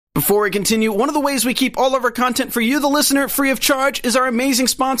Before we continue, one of the ways we keep all of our content for you, the listener, free of charge is our amazing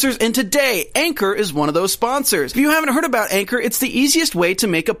sponsors, and today, Anchor is one of those sponsors. If you haven't heard about Anchor, it's the easiest way to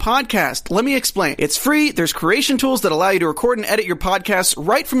make a podcast. Let me explain. It's free, there's creation tools that allow you to record and edit your podcasts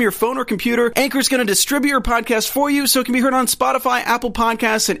right from your phone or computer. Anchor's going to distribute your podcast for you so it can be heard on Spotify, Apple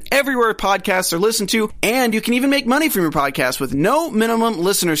Podcasts, and everywhere podcasts are listened to, and you can even make money from your podcast with no minimum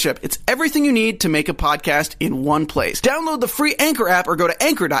listenership. It's everything you need to make a podcast in one place. Download the free Anchor app or go to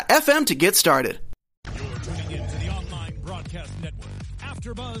anchor.fm to get started. You're tuning in to the online broadcast network,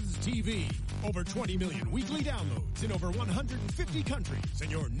 AfterBuzz TV. Over 20 million weekly downloads in over 150 countries,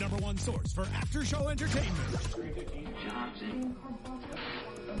 and your number one source for after-show entertainment.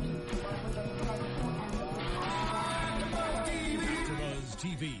 AfterBuzz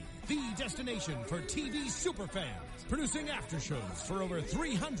TV, the destination for TV superfans. Producing aftershows for over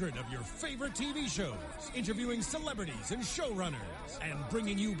 300 of your favorite TV shows, interviewing celebrities and showrunners, and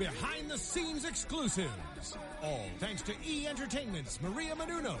bringing you behind-the-scenes exclusives. All thanks to E! Entertainment's Maria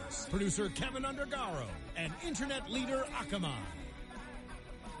Menounos, producer Kevin Undergaro, and internet leader Akamai.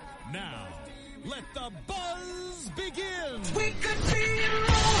 Now, let the buzz begin! We could be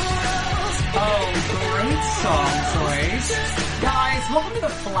immortals! Oh, great song choice. Guys, welcome to the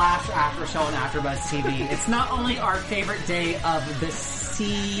Flash After Show on AfterBuzz TV. It's not only our favorite day of the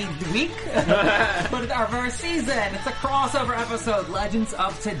week, but of our season. It's a crossover episode, Legends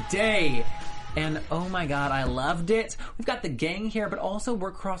of Today. And oh my god, I loved it. We've got the gang here, but also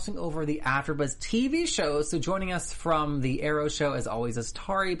we're crossing over the AfterBuzz TV shows. So joining us from the Arrow show, as always, is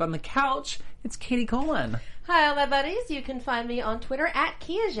Tari. But on the couch, it's Katie Colin. Hi, all my buddies. You can find me on Twitter at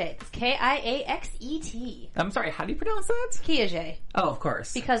Kiaxet. It's Kiaxet. I'm sorry, how do you pronounce that? Kiaxet. Oh, of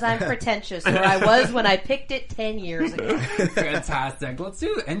course. Because I'm pretentious, or I was when I picked it 10 years ago. Fantastic. Let's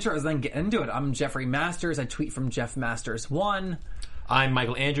do the intros, then get into it. I'm Jeffrey Masters. I tweet from Jeff Masters1. I'm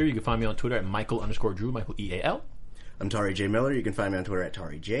Michael Andrew. You can find me on Twitter at Michael_Drew, Michael EAL. I'm Tari J. Miller. You can find me on Twitter at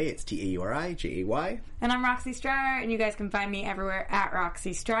Tari J. It's TAURIJAY. And I'm Roxy Stryer, and you guys can find me everywhere at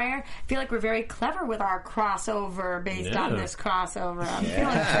Roxy Stryer. I feel like we're very clever with our crossover based on this crossover. I'm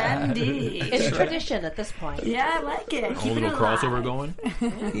feeling trendy. It's tradition at this point. Yeah, I like it. Keep a little crossover going.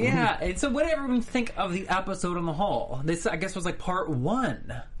 Yeah. And so what did everyone think of the episode on the whole? This, I guess, was like part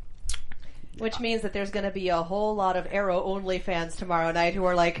one. Which means that there's going to be a whole lot of Arrow-only fans tomorrow night who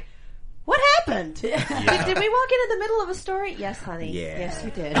are like, what happened? Yeah. Did we walk in the middle of a story? Yes, honey. Yeah. Yes, you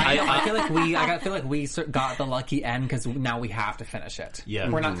did. I feel like we got the lucky end because now we have to finish it. Yeah.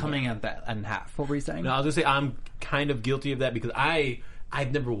 We're not coming at that end half. What were you saying? No, I was going to say I'm kind of guilty of that because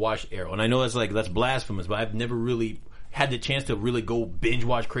I've never watched Arrow. And I know that's blasphemous, but I've never really had the chance to really go binge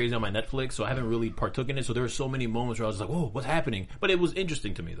watch crazy on my Netflix, so I haven't really partook in it. So there were so many moments where I was like, whoa, what's happening? But it was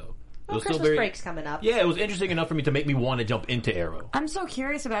interesting to me, though. Well, Christmas break's coming up. Yeah, it was interesting enough for me to make me want to jump into Arrow. I'm so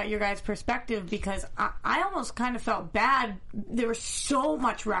curious about your guys' perspective because I almost kind of felt bad. There was so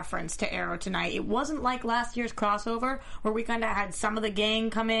much reference to Arrow tonight. It wasn't like last year's crossover where we kind of had some of the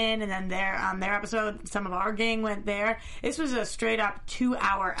gang come in and then their episode, some of our gang went there. This was a straight up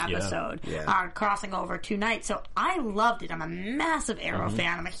 2-hour episode crossing over 2 nights. So I loved it. I'm a massive Arrow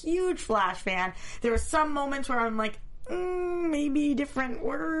fan. I'm a huge Flash fan. There were some moments where I'm like, maybe different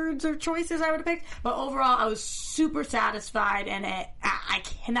words or choices I would have picked, but overall I was super satisfied, and I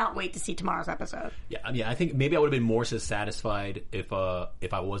cannot wait to see tomorrow's episode. Yeah, I think maybe I would have been more so satisfied if I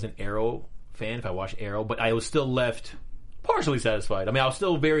was an Arrow fan, if I watched Arrow, but I was still left partially satisfied. I mean, I was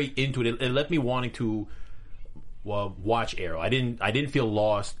still very into it. It left me wanting to watch Arrow. I didn't feel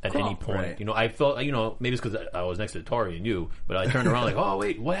lost at any point. Right. You know, I felt, maybe it's because I was next to Tari and you, but I turned around like, oh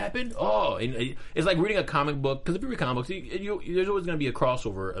wait, what happened? Oh, and it's like reading a comic book, because if you read comic books, there's always going to be a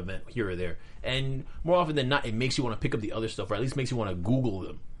crossover event here or there, and more often than not, it makes you want to pick up the other stuff, or at least makes you want to Google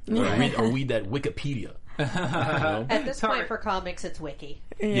them, or read that Wikipedia. At this point for comics, it's Wiki.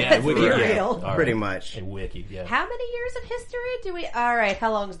 Yeah, Wiki. Real. Right. Pretty much. And Wiki, yeah. How many years of history do we... All right,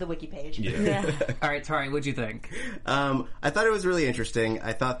 how long is the Wiki page? Yeah. All right, Tari, what'd you think? I thought it was really interesting.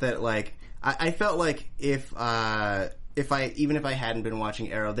 I thought that, I felt like if I hadn't been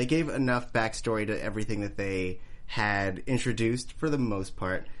watching Arrow, they gave enough backstory to everything that they had introduced for the most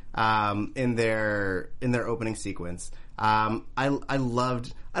part in their opening sequence. I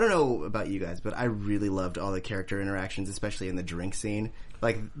loved, I don't know about you guys, but I really loved all the character interactions, especially in the drink scene.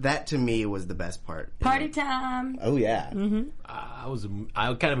 Like, that to me was the best part. Party time. Oh, yeah. Mm-hmm.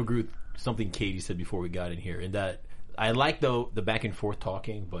 I kind of agree with something Katie said before we got in here, in that I liked the back and forth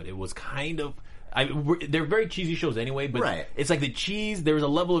talking, but it was kind of, They're very cheesy shows anyway, but Right. it's like the cheese. There was a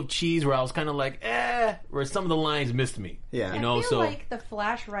level of cheese where I was kind of like, where some of the lines missed me. Yeah. you know. I feel So like the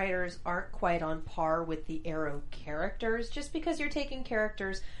Flash writers aren't quite on par with the Arrow characters, just because you're taking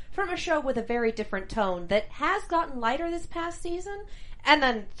characters from a show with a very different tone that has gotten lighter this past season, and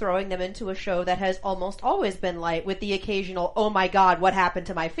then throwing them into a show that has almost always been light with the occasional, oh my god, what happened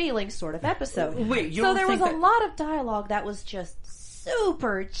to my feelings sort of episode. Wait, you so don't there was think a that- lot of dialogue that was just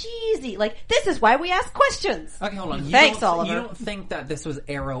super cheesy. Like, this is why we ask questions. Okay, hold on. Thanks, Oliver. You don't think that this was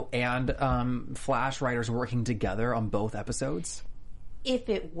Arrow and Flash writers working together on both episodes? If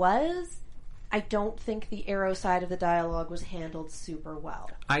it was, I don't think the Arrow side of the dialogue was handled super well.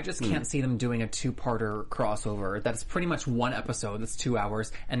 I just can't see them doing a two-parter crossover that's pretty much one episode that's 2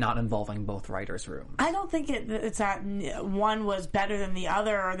 hours and not involving both writers' rooms. I don't think it's that one was better than the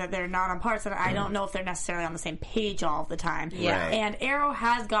other or that they're not on parts. And I don't know if they're necessarily on the same page all the time. Yeah. Right. And Arrow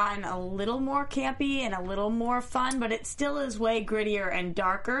has gotten a little more campy and a little more fun, but it still is way grittier and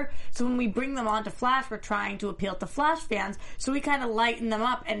darker. So when we bring them onto Flash, we're trying to appeal to Flash fans. So we kind of lighten them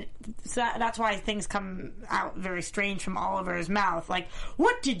up, and so that's why things come out very strange from Oliver's mouth. Like,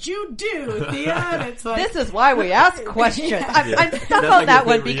 what did you do, Thea? And it's like, This is why we ask questions. I'm stuck That's on like that your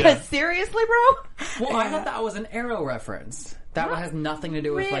one favorite, because yeah. seriously, bro? Well, I thought that was an Arrow reference. That has nothing to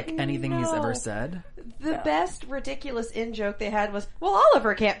do with like anything he's ever said. The best ridiculous in-joke they had was, well,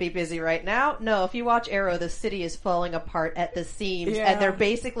 Oliver can't be busy right now. No, if you watch Arrow, the city is falling apart at the seams, Yeah. and they're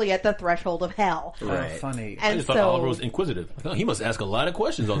basically at the threshold of hell. Right. Oh, funny. I And just thought so, Oliver was inquisitive. Like, oh, he must ask a lot of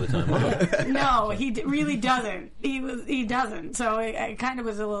questions all the time. Huh? no, he really doesn't. He doesn't. So it kind of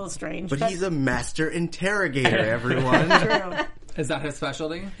was a little strange. But he's a master interrogator, everyone. true. Is that his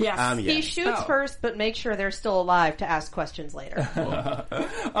specialty? Yes. Yeah. he shoots Oh. first, but makes sure they're still alive to ask questions later.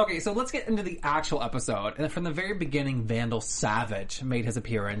 Okay, so let's get into the actual episode. And from the very beginning, Vandal Savage made his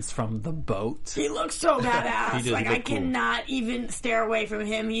appearance from the boat. He looks so badass. He does Like, look I cool. cannot even stare away from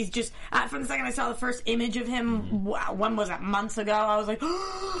him. He's just, from the second I saw the first image of him, wow, when was that, months ago, I was like,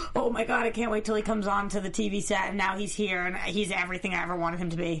 oh my god, I can't wait till he comes on to the TV set, and now he's here, and he's everything I ever wanted him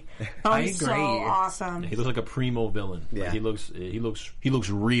to be. Oh, I he's agree. so awesome. He looks like a primo villain. Yeah. Like, he looks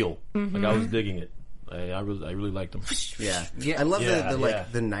real. Like I was digging it. I really liked him. Yeah. Yeah. I love Yeah,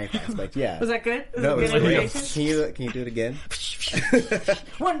 the knife aspect. Yeah. Was that good? Was No, it it's good real. information? Can you do it again?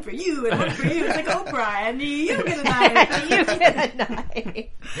 One for you and one for you. It's like Oprah, and you get a knife. You get a knife.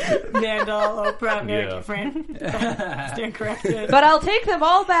 Vandal, Oprah, very Yeah. different. Stand corrected. But I'll take them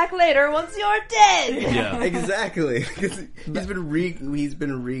all back later once you're dead. Yeah. Exactly. 'Cause he's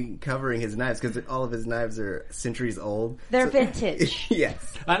been recovering his knives because all of his knives are centuries old. They're vintage.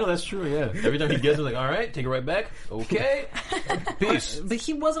 Yes. I know, that's true, yeah. Every time he gets it, like, all right, take it right back. Okay. Peace. But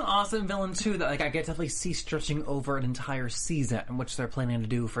he was an awesome villain too that like I get to definitely see stretching over an entire season, which they're planning to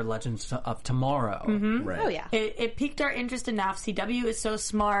do for Legends of Tomorrow. Right. Oh yeah. It piqued our interest enough. CW is so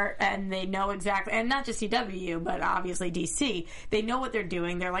smart, and they know exactly, and not just CW, but obviously DC. They know what they're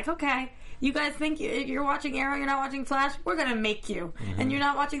doing. They're like, okay, you guys think you're watching Arrow, you're not watching Flash? We're gonna make you. And you're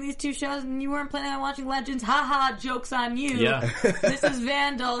not watching these two shows, and you weren't planning on watching Legends. Haha, joke's on you. Yeah. This is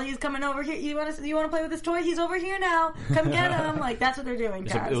Vandal. He's coming over here. You want to play with this toy? He's over here now. Come get him. Like, that's what they're doing,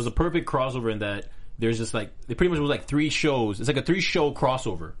 guys. It was a perfect crossover in that there's just like, it pretty much was like 3 shows. It's like a 3-show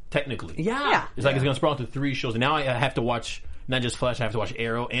crossover, technically. Yeah. It's like it's going to sprout into 3 shows. And now I have to watch, not just Flash, I have to watch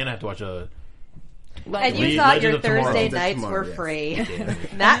Arrow, and I have to watch And you Legend thought your of Tomorrow. Thursday Legend of nights Tomorrow, were yes.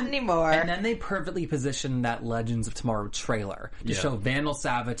 free. Not anymore. And then they perfectly positioned that Legends of Tomorrow trailer to show Vandal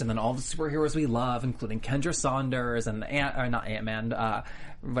Savage and then all the superheroes we love, including Kendra Saunders and not Ant-Man,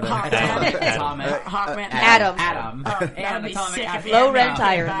 Hawkman. Adam. That'd be Atomic sick if he Ant-Man. Low rent had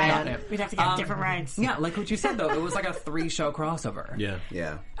Iron that. Man. We'd have to get different rights. Yeah, like what you said though, it was like a 3-show crossover. Yeah.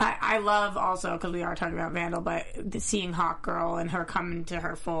 Yeah. I love also, because we are talking about Vandal, but seeing Hawk Girl and her coming to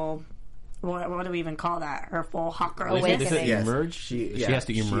her full, what do we even call that? Her full Hawk Girl Awakening. They said Yes. emerge? She has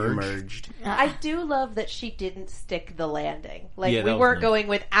to emerge. emerged. I do love that she didn't stick the landing. Like, Yeah, we that was weren't nice. going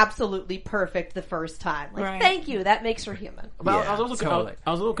with absolutely perfect the first time. Like, Right. thank you. That makes her human. But Yeah, I was also totally.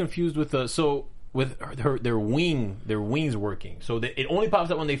 I was a little confused with with their wings working. So it only pops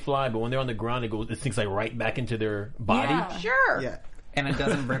up when they fly, but when they're on the ground, it sinks like right back into their body. Yeah. Sure. Yeah. And it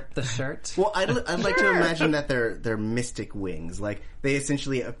doesn't rip the shirt. Well, I'd like to imagine that they're mystic wings. Like, they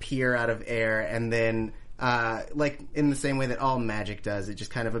essentially appear out of air and then, like, in the same way that all magic does, it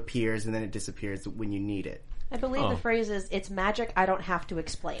just kind of appears and then it disappears when you need it. I believe the phrase is, it's magic, I don't have to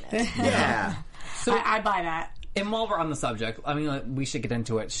explain it. Yeah. I buy that. And while we're on the subject, I mean, we should get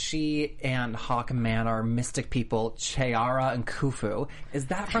into it. She and Hawkman are mystic people, Cheara and Khufu. Is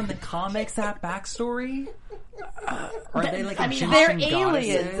that from the comics, that backstory? Are they like Egyptian they're goddesses?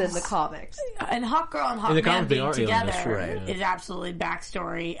 aliens in the comics. And Hawkgirl and In the Hawkman comics, they being are aliens, together that's true, yeah. is absolutely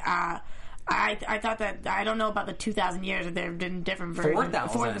backstory. I thought that, I don't know about the 2,000 years, if there have been different versions.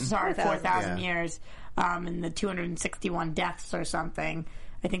 4,000 years, and the 261 deaths or something.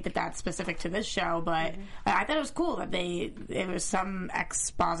 I think that that's specific to this show, but I thought it was cool that it was some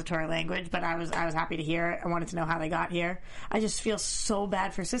expository language, but I was happy to hear it. I wanted to know how they got here. I just feel so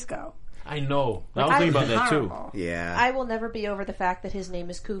bad for Cisco. I know. I was thinking about that too. Yeah. I will never be over the fact that his name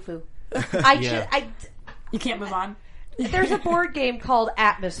is Khufu. You can't move on. There's a board game called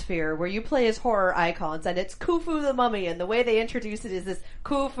Atmosphere where you play as horror icons, and it's Khufu the Mummy, and the way they introduce it is this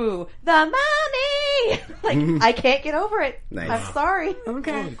Khufu the Mummy. Like, I can't get over it. Nice. I'm sorry.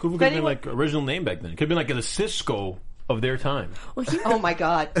 Okay. Khufu could have been like original name back then. Could have been like the Cisco of their time. Well, Oh my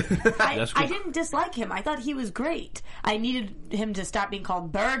god. I didn't dislike him. I thought he was great. I needed him to stop being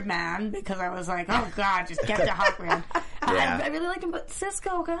called Birdman because I was like, oh god, just get to Hawkman. I really liked him, but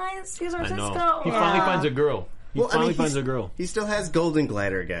Cisco, guys, he's our I know. Cisco. He finally finds a girl. He finally finds a girl. He still has Golden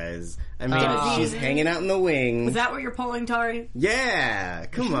Glider, guys. I mean, she's hanging out in the wing. Is that what you're pulling, Tari? Yeah,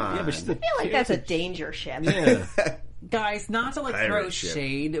 come on. Yeah, but she's I feel like that's a danger ship. Yeah. Guys, not to like Pirate throw ship.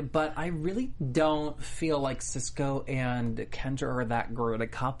 shade, but I really don't feel like Cisco and Kendra are that great a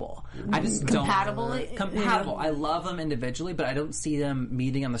couple. I just don't. Compatible. I love them individually, but I don't see them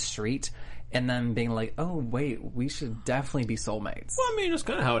meeting on the street and then being like, oh, wait, we should definitely be soulmates. Well, I mean, that's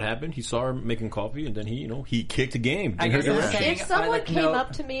kind of how it happened. He saw her making coffee, and then he kicked the game. I guess I'm saying, If someone came no.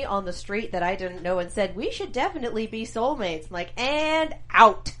 up to me on the street that I didn't know and said, we should definitely be soulmates, I'm like, and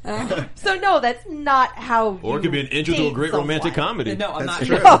out. So no, that's not how Or it could be an intro to a great romantic comedy. No, I'm not That's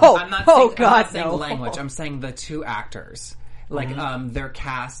saying, true. I'm not Oh, saying, God, I'm not saying no. language. I'm saying the two actors. Like, they're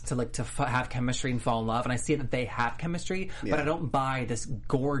cast to have chemistry and fall in love, and I see that they have chemistry, but I don't buy this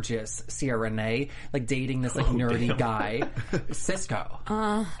gorgeous Sierra Renee, like, dating this, like, nerdy guy, Cisco.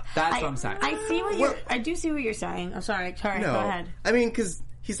 That's what I'm saying. I do see what you're saying. I'm sorry, Tari, No. go ahead. I mean, because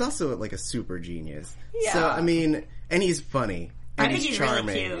he's also like a super genius. Yeah. So, I mean, and he's funny. And I think he's really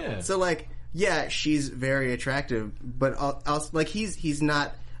charming. cute. Yeah. So, like, yeah, she's very attractive, but also, like, he's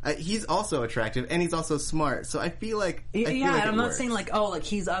not. He's also attractive, and he's also smart. So I feel like and I'm not saying like, oh, like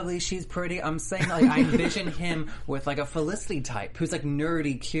he's ugly, she's pretty. I'm saying like I envision him with like a Felicity type who's like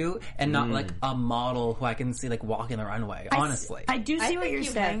nerdy, cute, and not like a model who I can see like walking the runway. Honestly, I do see I what think you're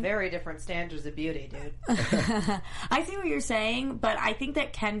you saying. have very different standards of beauty, dude. I see what you're saying, but I think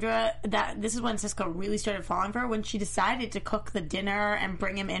that Kendra, that this is when Cisco really started falling for her, when she decided to cook the dinner and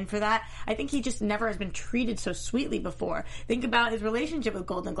bring him in for that. I think he just never has been treated so sweetly before. Think about his relationship with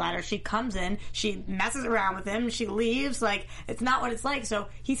Golden Glider. She comes in, she messes around with him, she leaves, like, it's not what it's like. So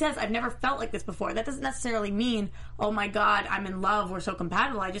he says, I've never felt like this before. That doesn't necessarily mean, oh my god, I'm in love, we're so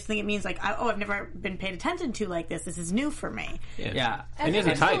compatible. I just think it means like, I've never been paid attention to like this. This is new for me. yeah. And he has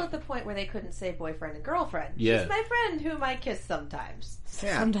they're a still type. at the point where they couldn't say boyfriend and girlfriend. Yeah. She's my friend whom I kiss sometimes.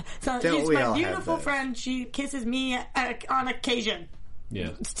 Yeah. So Don't she's we my all have beautiful those? friend. She kisses me on occasion.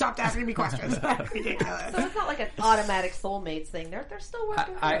 Yeah. Stopped asking me questions. Ridiculous. So it's not like an automatic soulmates thing. They're still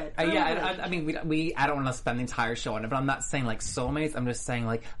working good. I mean, I don't want to spend the entire show on it, but I'm not saying like soulmates. I'm just saying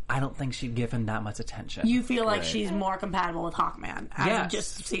like I don't think she'd give him that much attention. You feel like she's more compatible with Hawkman as Yes.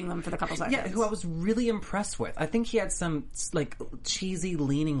 just seeing them for the couple seconds. Yeah, who I was really impressed with. I think he had some like cheesy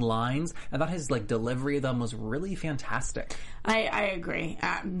leaning lines. I thought his like delivery of them was really fantastic. I agree.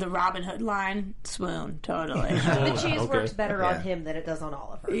 The Robin Hood line, swoon, totally. The cheese okay. works better Yeah. on him than it does on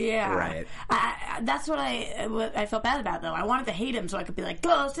Oliver. Yeah, Right. That's what I felt bad about though. I wanted to hate him so I could be like,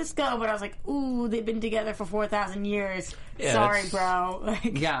 go Cisco, but I was like, ooh, they've been together for 4,000 years. Yeah, Sorry, that's- bro.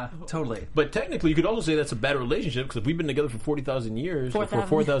 Like, Yeah, totally. But technically, you could also say that's a bad relationship because if we've been together for 40,000 years, or for 4,000.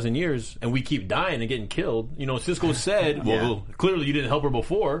 4,000 years, and we keep dying and getting killed, Cisco said, well, clearly you didn't help her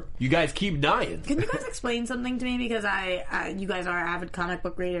before. You guys keep dying. Can you guys explain something to me? Because you guys are avid comic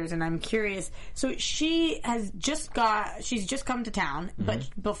book readers, and I'm curious. So she's just come to town, but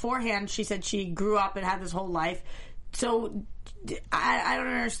beforehand she said she grew up and had this whole life. So I don't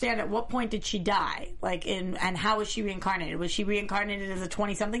understand. At what point did she die? And how was she reincarnated? Was she reincarnated as a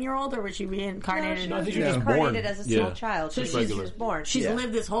 20-something-year-old, or was she reincarnated? No, I think She she was was born. incarnated as a small Yeah. child. So She was born. She's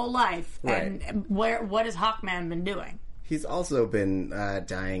lived this whole life, Right. and what has Hawkman been doing? He's also been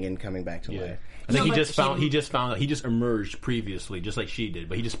dying and coming back to life. I think No, he but just found out. He just emerged previously, just like she did,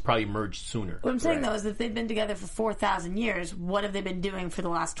 but he just probably emerged sooner. What I'm saying Right. though is that they've been together for 4,000 years. What have they been doing for the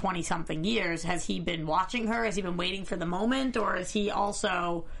last 20-something years? Has he been watching her? Has he been waiting for the moment, or is he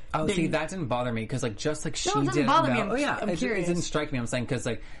also? Oh, been... see, that didn't bother me because, like, just like she it doesn't did. bother me. Oh, yeah, I'm curious. It didn't strike me. I'm saying because,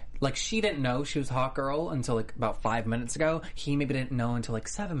 like, Like, she didn't know she was Hot Girl until, like, about 5 minutes ago. He maybe didn't know until, like,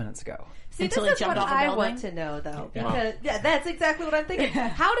 7 minutes ago. See, Until this he is what jumped off a I building? want to know, though. Because, that's exactly what I'm thinking.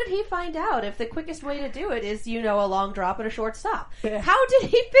 How did he find out if the quickest way to do it is, a long drop and a short stop? How did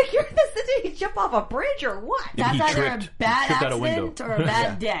he figure this? Did he jump off a bridge or what? That's he either a tripped bad out a window. accident or a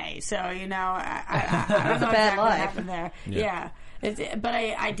bad day. So, I don't know That's a bad exactly what life. happened there. Yeah. But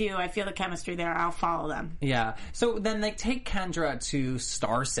I feel the chemistry there. I'll follow them. Yeah. So then they take Kendra to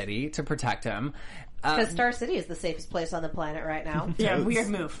Star City to protect him. Because Star City is the safest place on the planet right now. Yeah, weird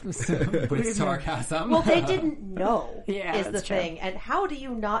move. With sarcasm. Well, they didn't know, Yeah, is the that's true. thing. And how do you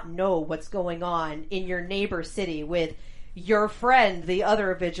not know what's going on in your neighbor city with your friend, the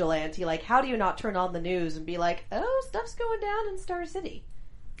other vigilante? Like, how do you not turn on the news and be like, oh, stuff's going down in Star City?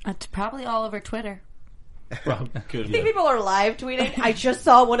 It's probably all over Twitter. Well, good, I think people are live tweeting, I just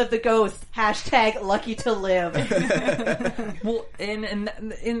saw one of the ghosts, #lucky to live. Well, and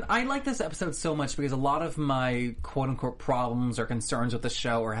I like this episode so much because a lot of my quote-unquote problems or concerns with the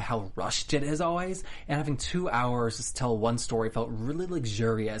show are how rushed it is always, and having 2 hours to tell one story felt really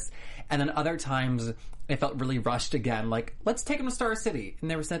luxurious, and then other times it felt really rushed again, like, let's take them to Star City, and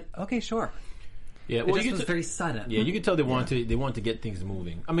they were said, okay, sure. Yeah, Well, it just was very sudden. Yeah, you could tell they wanted to get things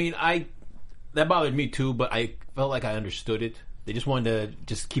moving. I mean, that bothered me too, but I felt like I understood it. They just wanted to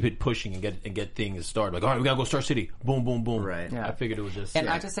just keep it pushing and get things started. Like, all right, we gotta go Star City. Boom, boom, boom. Right. Yeah. I figured it was just. And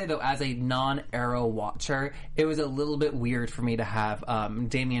I have to say, though, as a non-Arrow watcher, it was a little bit weird for me to have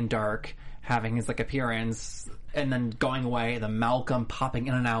Damien Dark having his appearance and then going away, and then Malcolm popping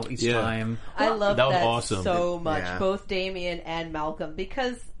in and out each time. I love that was that awesome. so much, Yeah. both Damien and Malcolm,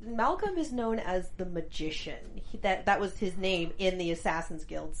 because Malcolm is known as the Magician. That was his name in the Assassin's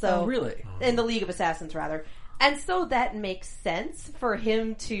Guild. So Oh, really? In the League of Assassins, rather. And so that makes sense for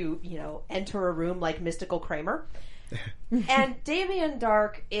him to, enter a room like Mystical Kramer. And Damien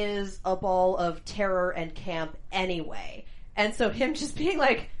Dark is a ball of terror and camp anyway. And so him just being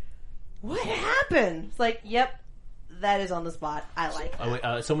like, what happened? It's like, yep, that is on the spot. I like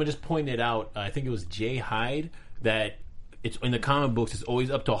that. Someone just pointed out, I think it was Jay Hyde, that it's in the comic books. It's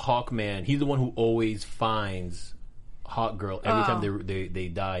always up to Hawkman. He's the one who always finds Hawk Girl every time they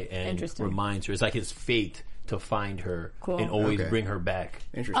die and Interesting. reminds her. It's like his fate to find her Cool. and always Okay. bring her back.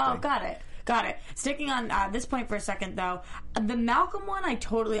 Interesting. Oh, got it. Sticking on this point for a second, though, the Malcolm one I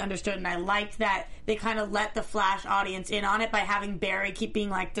totally understood, and I liked that they kind of let the Flash audience in on it by having Barry keep being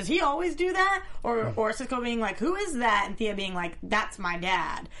like, does he always do that? Or Cisco being like, who is that? And Thea being like, that's my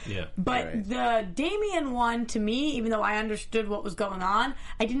dad. Yeah. But Right. the Damien one, to me, even though I understood what was going on,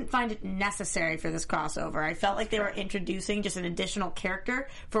 I didn't find it necessary for this crossover. I felt like they were introducing just an additional character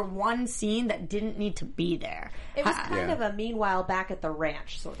for one scene that didn't need to be there. It was kind of a meanwhile back at the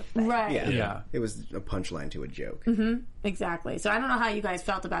ranch sort of thing. Right. Yeah. It was a punchline to a joke. Exactly. So I don't know how you guys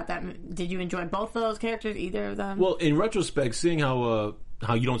felt about that. Did you enjoy both of those characters, either of them? Well, in retrospect, seeing how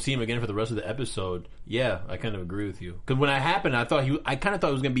you don't see him again for the rest of the episode, yeah, I kind of agree with you. Because when that happened, I kind of thought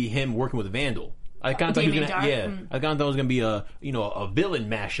it was going to be him working with Vandal. I kind of thought he was Damien going Dark? I kind of thought it was going to be a villain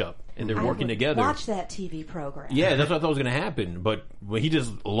mashup, and they're working together. Watch that TV program. Yeah, that's what I thought was going to happen. But when he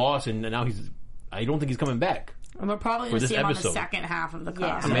just lost, and now I don't think he's coming back. And we're probably going to this see him on the episode. second half of the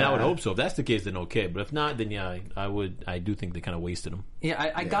Yeah. crossover. I mean, I would hope so. If that's the case, then okay. But if not, then yeah, I do think they kind of wasted him.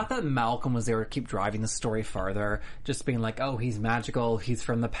 Yeah, I got that Malcolm was there to keep driving the story farther, just being like, oh, he's magical, he's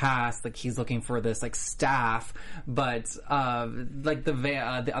from the past, like he's looking for this like staff, but like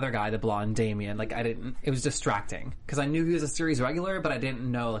the other guy, the blonde Damien, like it was distracting because I knew he was a series regular, but I didn't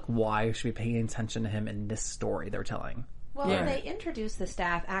know like why I should be paying attention to him in this story they're telling. Well, they introduced the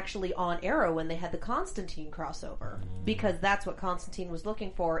staff actually on Arrow when they had the Constantine crossover, because that's what Constantine was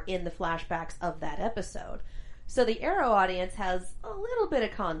looking for in the flashbacks of that episode. So the Arrow audience has a little bit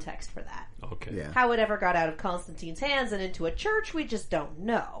of context for that. Okay. Yeah. How it ever got out of Constantine's hands and into a church, we just don't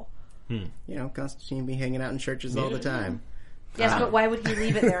know. Constantine be hanging out in churches all the time. Yes, but why would he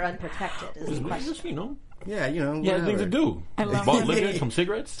leave it there unprotected is the It's question. just, Yeah, yeah, things to do. I love Bought that. liquor, some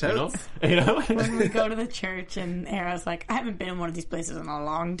cigarettes, Totes. When we go to the church and Arrow's like, I haven't been in one of these places in a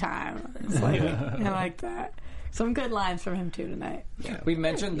long time. It's like, I like that. Some good lines from him too tonight. We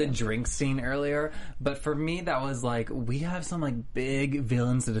mentioned the drink scene earlier, but for me that was like, we have some like big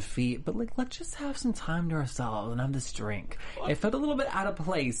villains to defeat, but like let's just have some time to ourselves and have this drink. It felt a little bit out of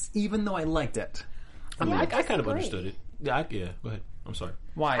place, even though I liked it. I mean, I kind of disagree. understood it. Yeah, go ahead. I'm sorry.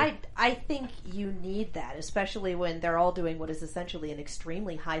 Why? I think you need that, especially when they're all doing what is essentially an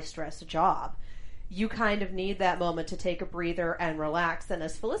extremely high-stress job. You kind of need that moment to take a breather and relax. And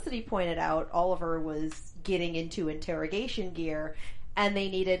as Felicity pointed out, Oliver was getting into interrogation gear, and they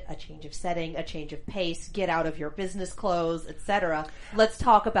needed a change of setting, a change of pace, get out of your business clothes, etc. Let's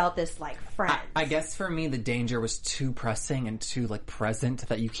talk about this like friends. I guess for me, the danger was too pressing and too like present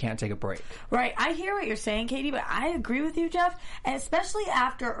that you can't take a break. Right. I hear what you're saying, Katie, but I agree with you, Jeff. And especially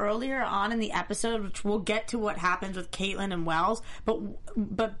after earlier on in the episode, which we'll get to what happens with Caitlin and Wells,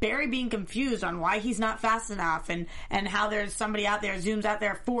 but Barry being confused on why he's not fast enough and how there's somebody out there zooms out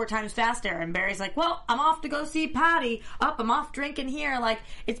there 4 times faster, and Barry's like, well, I'm off to go see Patty. I'm off drinking here. Like,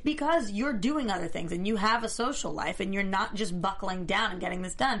 it's because you're doing other things and you have a social life and you're not just buckling down and getting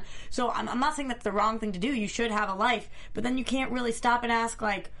this done. So I'm not saying that's the wrong thing to do. You should have a life, but then you can't really stop and ask,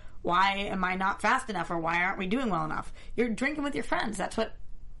 like, why am I not fast enough, or why aren't we doing well enough? You're drinking with your friends. That's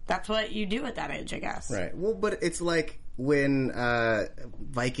what you do at that age, I guess. Right. Well, but it's like when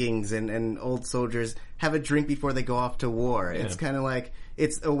Vikings and old soldiers have a drink before they go off to war. Yeah. It's kind of like,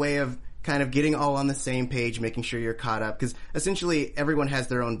 it's a way of kind of getting all on the same page, making sure you're caught up, because essentially everyone has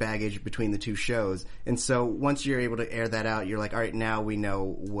their own baggage between the two shows, and so once you're able to air that out, you're like, all right, now we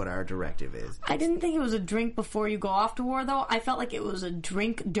know what our directive is. I didn't think it was a drink before you go off to war, though. I felt like it was a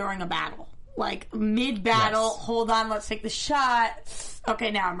drink during a battle. Like, mid-battle, yes. Hold on, let's take the shot.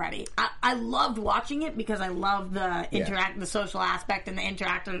 Okay, now I'm ready. I loved watching it because I love the the social aspect and the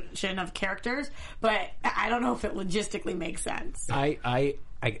interaction of characters, but I don't know if it logistically makes sense.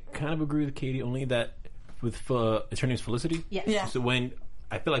 I kind of agree with Katie, only that with is her name's Felicity? Yes. Yeah. So when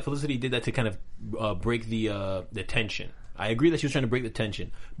I feel like Felicity did that to kind of break the tension. I agree that she was trying to break the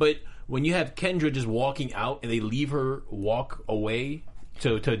tension. But when you have Kendra just walking out and they leave her walk away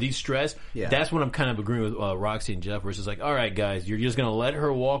to de-stress, that's when I'm kind of agreeing with Roxy and Jeff, where it's just like, all right, guys, you're just going to let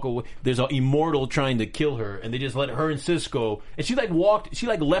her walk away. There's an immortal trying to kill her, and they just let her and Cisco, and she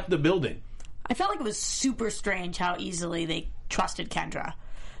left the building. I felt like it was super strange how easily they trusted Kendra.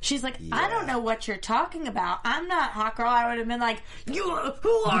 She's like, I don't know what you're talking about. I'm not hot girl. I would have been like, who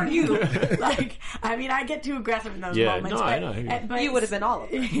are you? Like, I mean, I get too aggressive in those moments. No, I know. But you would have been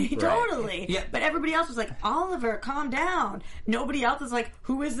Oliver. Totally. Right. Yeah. But everybody else was like, Oliver, calm down. Nobody else is like,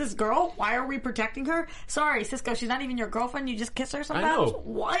 who is this girl? Why are we protecting her? Sorry, Cisco, she's not even your girlfriend. You just kiss her sometimes? I know.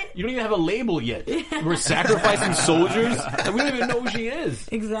 What? You don't even have a label yet. We're sacrificing soldiers, and we don't even know who she is.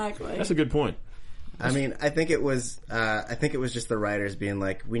 Exactly. That's a good point. I mean, I think it was just the writers being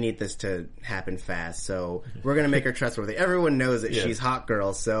like, we need this to happen fast, so we're going to make her trustworthy. Everyone knows that she's hot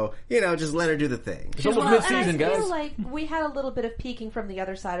girl, so, just let her do the thing. It's almost mid-season, guys. I feel like we had a little bit of peeking from the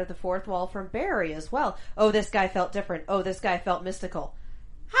other side of the fourth wall from Barry as well. Oh, this guy felt different. Oh, this guy felt mystical.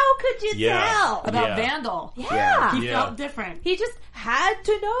 How could you tell? About Vandal. Yeah. He felt different. He just had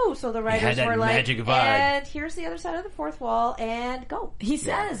to know. So the writers were like, magic vibe. And here's the other side of the fourth wall, and go. He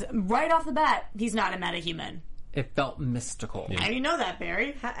says, right off the bat, he's not a metahuman. It felt mystical. How do you know that,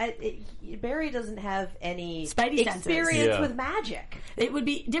 Barry? Barry doesn't have any Spidey experience with magic. It would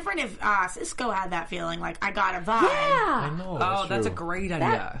be different if Cisco had that feeling, like, I got a vibe. Yeah. I know. That's a great idea.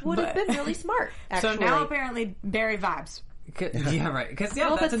 That would have been really smart, actually. So now apparently Barry vibes. Yeah, right. Because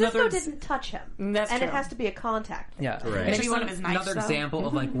but that's Cisco another. didn't touch him, That's and true. it has to be a contact. Yeah, right. It's Maybe just one of his knives, another though. example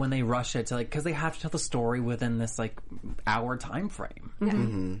of like when they rush it to like because they have to tell the story within this like hour time frame. Yeah.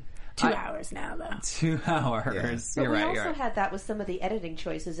 Mm-hmm. 2 hours now, though. 2 hours. But You're we right. also had that with some of the editing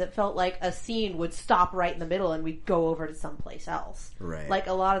choices. It felt like a scene would stop right in the middle and we'd go over to someplace else. Right. Like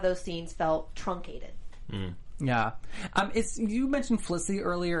a lot of those scenes felt truncated. Yeah. You mentioned Felicity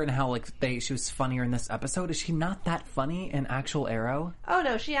earlier and how like she was funnier in this episode. Is she not that funny in actual Arrow? Oh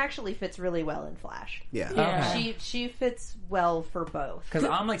no, she actually fits really well in Flash. Yeah. Okay. She fits well for both. Because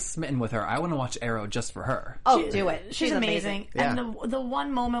I'm like smitten with her. I want to watch Arrow just for her. Oh, do it. She's amazing. Yeah. And the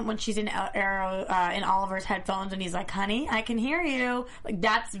one moment when she's in Arrow in Oliver's headphones and he's like, honey, I can hear you. Like,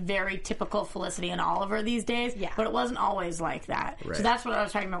 that's very typical Felicity and Oliver these days. Yeah. But it wasn't always like that. Right. So that's what I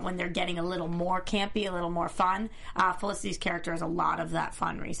was talking about when they're getting a little more campy, a little more fun. Felicity's character has a lot of that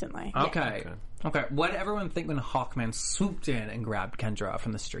fun recently. Okay. What did everyone think when Hawkman swooped in and grabbed Kendra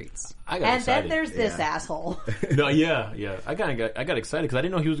from the streets? I got And excited. then there's this asshole. No, yeah. I got excited because I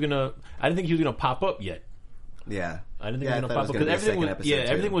didn't know he was gonna. I didn't think he was gonna pop up yet. Yeah. I didn't think he was gonna pop up because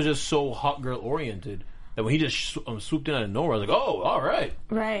everything was just so hot girl oriented that when he just swooped in out of nowhere, I was like, oh, all right,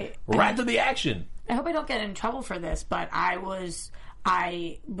 Right. right to the action. I hope I don't get in trouble for this, but I was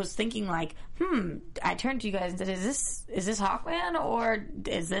thinking like, I turned to you guys and said, is this Hawkman or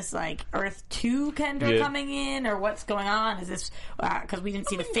is this like Earth 2 Kendra coming in or what's going on? Is this, cause we didn't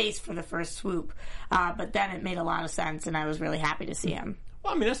see the face for the first swoop. But then it made a lot of sense and I was really happy to see him.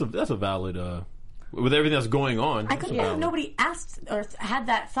 Well, I mean, that's a valid, with everything that's going on. I couldn't believe nobody asked or had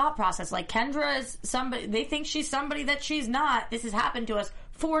that thought process. Like, Kendra is somebody, they think she's somebody that she's not. This has happened to us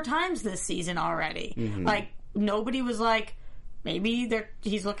 4 times this season already. Mm-hmm. Like, nobody was like, Maybe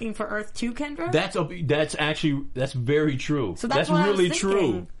he's looking for Earth 2 Kendra? That's very true. So that's what really I was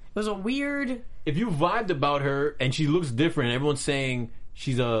true. It was a weird... If you vibed about her and she looks different and everyone's saying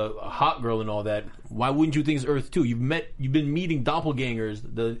she's a hot girl and all that, why wouldn't you think it's Earth 2? You've been meeting doppelgangers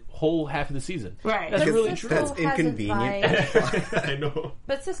the whole half of the season. Right. That's really true. That's inconvenient. I know.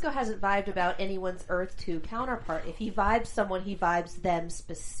 But Cisco hasn't vibed about anyone's Earth 2 counterpart. If he vibes someone, he vibes them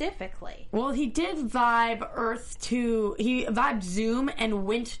specifically. Well, he did vibe Earth 2. He vibed Zoom and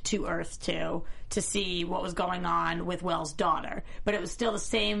went to Earth 2 to see what was going on with Will's daughter. But it was still the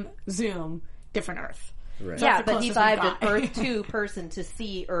same Zoom, different Earth. Right. So Yeah, but he vibed an Earth 2 person to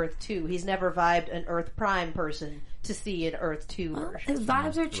see Earth 2. He's never vibed an Earth Prime person to see an Earth 2 version. His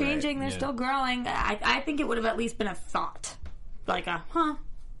vibes are changing. They're Yeah. still growing. I think it would have at least been a thought. Like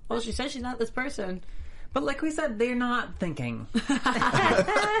well, she says she's not this person. But like we said, they're not thinking.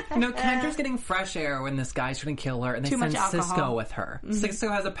 Kendra's getting fresh air when this guy's trying to kill her, and they Too send much alcohol. Cisco with her. Cisco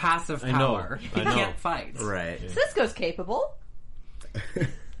has a passive I know. power. I He know. can't fight. Right. Cisco's capable.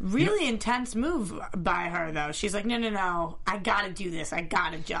 Really intense move by her, though. She's like, no, I gotta do this. I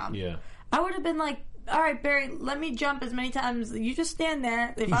gotta jump. Yeah. I would have been like, all right, Barry, let me jump as many times. You just stand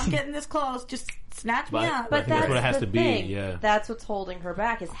there. If I'm getting this close, just snatch me But- up. I But think that's what it has the to be, thing. yeah. That's what's holding her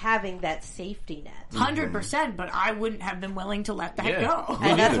back, is having that safety net. 100%, but I wouldn't have been willing to let that go.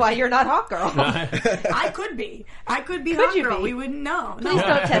 And that's why you're not Hawk Girl. I could be. Could Hot you girl. be? We wouldn't know. Please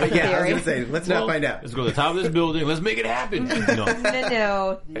don't test the Yeah, I was theory. going to say, let's not find out. Let's go to the top of this building. Let's make it happen. No.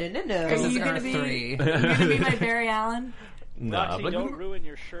 No. This is You gonna Earth be- 3. You gonna be my Barry Allen? Nah, Roxy, but don't ruin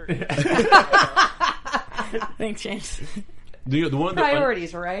your shirt. Thanks, James. the one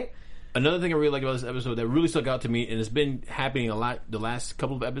Priorities, right? Another thing I really like about this episode that really stuck out to me, and it's been happening a lot the last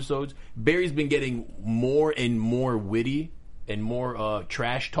couple of episodes, Barry's been getting more and more witty and more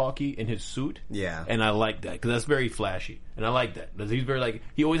trash talky in his suit. Yeah. And I like that, because that's very flashy. And I like that. Because he's very, like,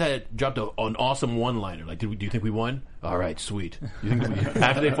 he always had dropped an awesome one-liner. Like, do you think we won? All right, sweet. You think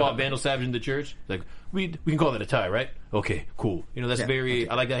after they fought Vandal Savage in the church, like, we can call that a tie, right? Okay, cool. That's very,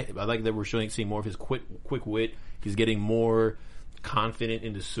 I like that. I like that we're seeing more of his quick wit. He's getting more confident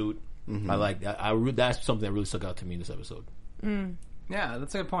in the suit. I like that. That's something that really stuck out to me in this episode. Yeah,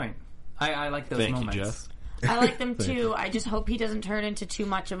 that's a good point. I like those Thank you, moments. Jeff. I like them too. I just hope he doesn't turn into too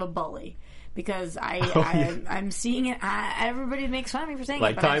much of a bully. Because I'm seeing it. Everybody makes fun of me for saying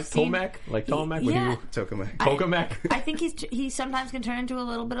Like it. But I've seen- Tomac? Like Tomac? Yeah. Tokamak. Tokamak? I think he sometimes can turn into a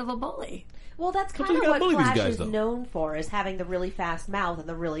little bit of a bully. Well, that's kind you of gotta what bully these Flash guys, is though. known for, is having the really fast mouth and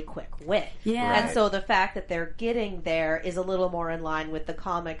the really quick wit. Yeah. And so the fact that they're getting there is a little more in line with the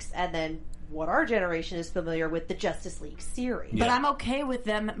comics and then what our generation is familiar with, the Justice League series. But I'm okay with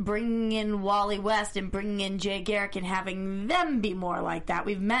them bringing in Wally West and bringing in Jay Garrick and having them be more like that.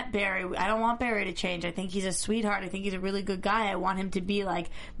 We've met Barry. I don't want Barry to change. I think he's a sweetheart. I think he's a really good guy. I want him to be like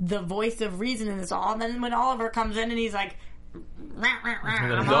the voice of reason in this all. And then when Oliver comes in and he's like,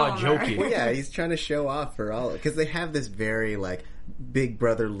 I'm Dog Oliver. joking. Well, yeah, he's trying to show off for all, because they have this very, like, big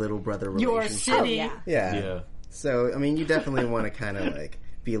brother, little brother Your relationship. city. yeah. Yeah. Yeah. So, I mean, you definitely want to kind of, like,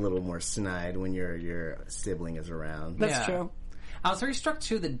 be a little more snide when your sibling is around. That's Yeah. true. I was very struck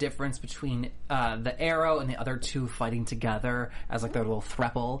too the difference between the Arrow and the other two fighting together as like their little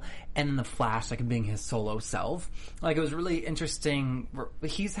throuple, and the Flash like being his solo self. Like it was really interesting.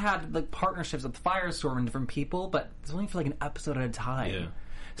 He's had like partnerships with Firestorm and different people, but it's only for like an episode at a time. Yeah.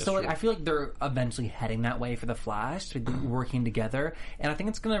 So like, true. I feel like they're eventually heading that way for the Flash, to be working together, and I think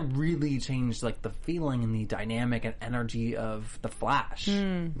it's going to really change like the feeling and the dynamic and energy of the Flash.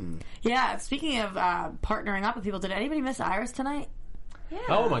 Yeah, speaking of partnering up with people, did anybody miss Iris tonight? Yeah.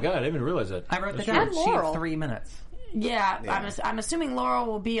 Oh my god, I didn't even realize that. I wrote that true. down. And She had Laurel. 3 minutes. Yeah. I'm assuming Laurel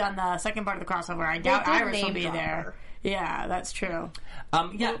will be on the second part of the crossover. I doubt did Iris will name be drop there. her. Yeah, that's true.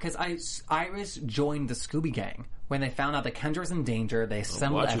 Yeah, because Iris joined the Scooby Gang. When they found out that Kendra was in danger, they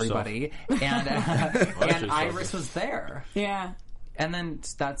assembled watch yourself. everybody, and and yourself. Iris was there. Yeah. And then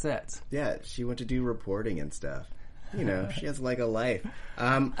that's it. Yeah, she went to do reporting and stuff. You know, she has like a life.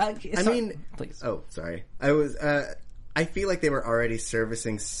 I sorry, mean, please. Oh, sorry. I feel like they were already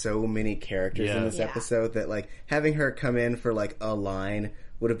servicing so many characters in this Yeah. episode that like having her come in for like a line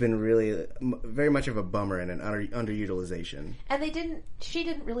would have been really very much of a bummer and an underutilization. And she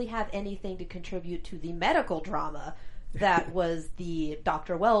didn't really have anything to contribute to the medical drama that was the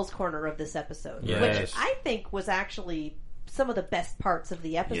Dr. Wells corner of this episode, Yes. which I think was actually some of the best parts of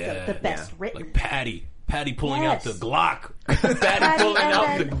the episode, Yeah. the best written. Like Patty pulling Yes. out the Glock. Patty pulling and out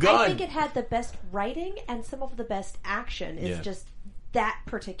then the gun. I think it had the best writing and some of the best action is Yeah. just that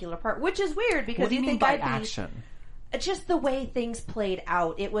particular part, which is weird because What do you mean think by I'd be action? just the way things played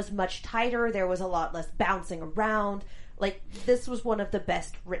out. It was much tighter. There was a lot less bouncing around. Like, this was one of the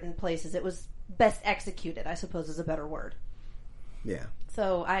best written places. It was best executed, I suppose is a better word. Yeah.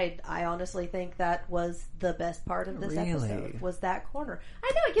 So I honestly think that was the best part of this episode, was that corner.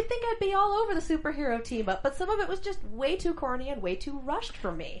 I know, you'd think I'd be all over the superhero team up, but some of it was just way too corny and way too rushed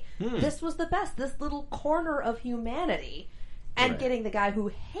for me. This was the best, this little corner of humanity, and getting the guy who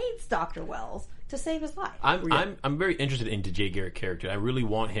hates Dr. Wells to save his life. I'm very interested into Jay Garrick character. I really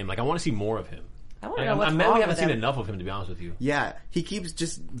want him. Like, I want to see more of him. I want to know what's I'm wrong mad we with haven't seen him. enough of him, to be honest with you. Yeah, he keeps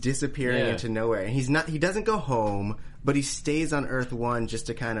just disappearing into nowhere, and he doesn't go home, but he stays on Earth 1 just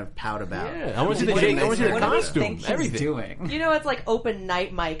to kind want to I want to see the costume, everything. Doing? You know, it's like open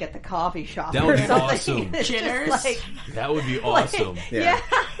night mic at the coffee shop. That would be something. awesome. It's just like, That would be awesome. yeah,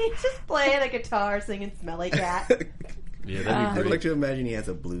 he's just playing a guitar, singing "Smelly Cat." Yeah, that'd be I'd great. like to imagine he has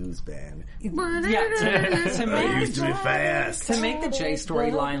a blues band. To make Used to be fast. To make the Jay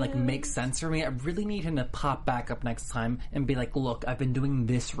storyline like make sense for me, I really need him to pop back up next time and be like, "Look, I've been doing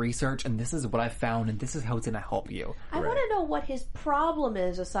this research, and this is what I found, and this is how it's going to help you." I want to know what his problem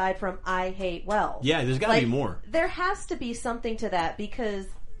is aside from "I hate Wells." Yeah, there's got to be more. There has to be something to that because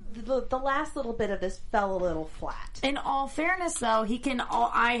the last little bit of this fell a little flat. In all fairness, though, he can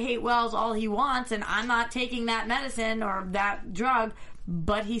I hate Wells all he wants, and I'm not taking that medicine or that drug,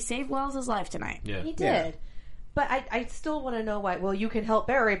 but he saved Wells' life tonight. Yeah. He did. But I still want to know why. Well, you can help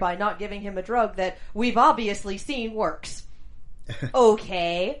Barry by not giving him a drug that we've obviously seen works.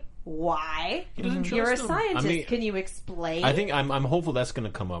 Okay. Why? You're a scientist. I mean, can you explain? I think I'm hopeful that's going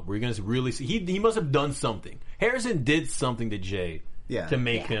to come up. We're going to really see. He must have done something. Harrison did something to Jay. To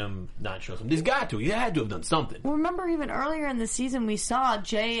make him not trust him. He's got to. He had to have done something. Remember even earlier in the season we saw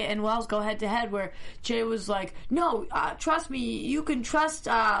Jay and Wells go head to head where Jay was like, no, trust me, you can trust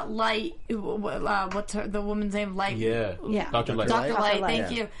Light. What's the woman's name? Light? Yeah. Dr. Light. Dr. Light,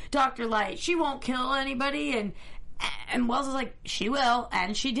 thank you. Dr. Light. She won't kill anybody. And Wells is like, she will.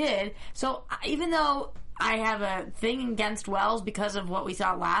 And she did. So even though I have a thing against Wells because of what we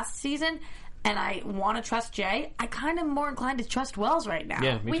saw last season, and I want to trust Jay, I kind of more inclined to trust Wells right now.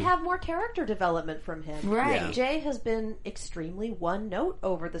 Yeah, we have more character development from him. Right. Yeah. Jay has been extremely one note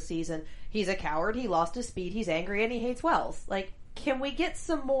over the season. He's a coward, he lost his speed, he's angry, and he hates Wells. Like, can we get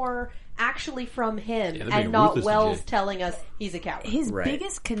some more actually from him and not Wells telling us he's a coward? His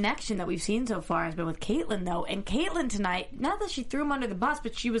biggest connection that we've seen so far has been with Caitlyn, though. And Caitlyn tonight, not that she threw him under the bus,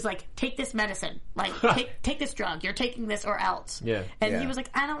 but she was like, take this medicine. Like, take this drug. You're taking this or else. Yeah. And he was like,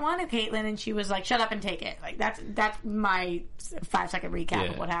 I don't want to, Caitlyn. And she was like, shut up and take it. Like, that's my 5-second recap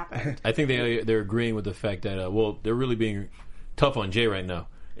of what happened. I think they're agreeing with the fact that, they're really being tough on Jay right now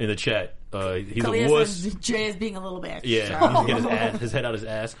in the chat. He's Kalia a wuss. says Jay is being a little bitch. Yeah, so. he get his head out his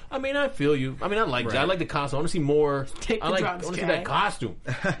ass. I mean, I feel you. I mean, I like Jay. I like the costume. I want to see more. Take the drugs, drugs, I want to Jay. see that costume.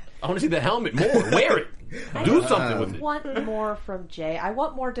 I want to see the helmet more. Wear it. Do something with I it. want more from Jay. I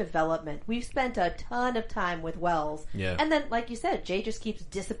want more development. We've spent a ton of time with Wells. Yeah. And then, like you said, Jay just keeps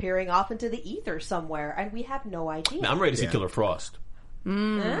disappearing off into the ether somewhere, and we have no idea. Now, I'm ready to see Killer Frost.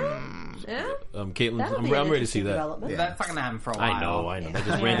 Yeah? Caitlyn's. I'm ready to see that. That's not going to happen for a while. I know. That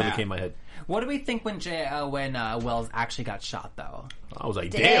just randomly came in my head. What do we think when Wells actually got shot, though? I was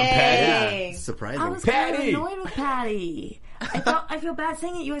like, damn, Patty. Surprising. I was kind of annoyed with Patty. I feel bad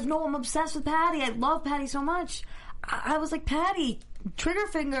saying it. You guys know I'm obsessed with Patty. I love Patty so much. I was like, Patty, trigger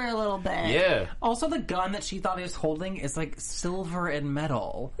finger a little bit. Yeah. Also, the gun that she thought he was holding is like silver and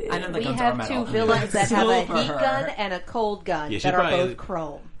metal. I know the We guns are have metal. two villains that have a heat Silver. gun and a cold gun that are both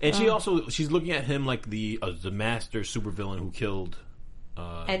chrome. And she's looking at him like the master supervillain who killed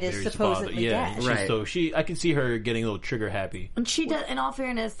and is Barry's supposedly father. Yeah, dead. Right. So I can see her getting a little trigger happy. And she does. In all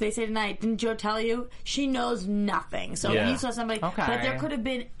fairness, they say tonight, didn't Joe tell you? She knows nothing. So when you saw somebody, but there could have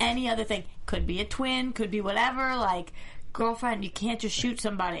been any other thing. Could be a twin. Could be whatever. Like, girlfriend, you can't just shoot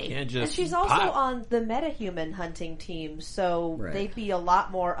somebody. Can't just And she's also pop. on the metahuman hunting team, so they'd be a lot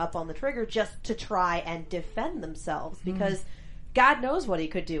more up on the trigger just to try and defend themselves because God knows what he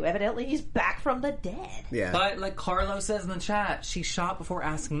could do. Evidently, he's back from the dead. Yeah. But like Carlos says in the chat, she shot before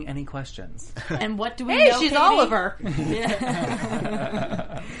asking any questions. And what do we Hey, know, she's Katie? Oliver.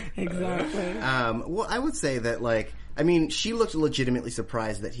 Exactly. Well, I would say that, like, I mean, she looked legitimately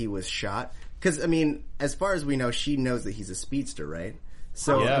surprised that he was shot. Because, I mean, as far as we know, she knows that he's a speedster, right?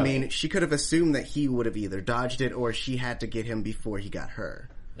 So, I mean, she could have assumed that he would have either dodged it or she had to get him before he got her.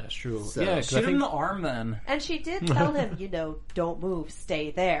 That's true. So- Yeah, Shoot him in the arm then. And she did tell him, don't move,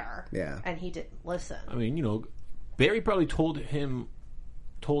 stay there. Yeah. And he didn't listen. I mean, Barry probably told him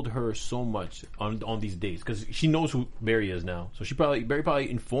told her so much on these dates because she knows who Barry is now. So Barry probably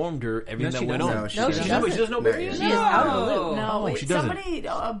informed her everything that went on. No, she doesn't know Barry is. She is out of the loop. No, she doesn't. somebody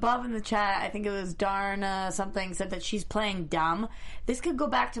above in the chat, I think it was Darna something, said that she's playing dumb. This could go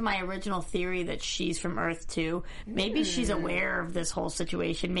back to my original theory that she's from Earth 2. Maybe she's aware of this whole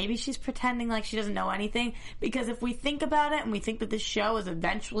situation. Maybe she's pretending like she doesn't know anything. Because if we think about it and we think that this show is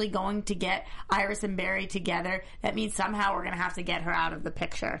eventually going to get Iris and Barry together, that means somehow we're going to have to get her out of the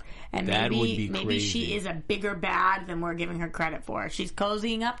picture. And That would be maybe crazy. she is a bigger bad than we're giving her credit for. She's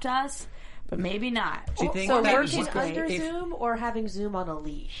cozying up to us, but maybe not. Do you think So that working she's great? under Zoom or having Zoom on a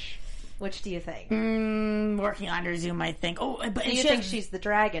leash? Which do you think? Working under Zoom, I think. Oh, but Do you think she's the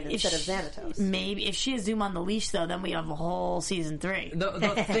dragon instead of Xanatos? Maybe. If she has Zoom on the leash, though, then we have a whole season 3.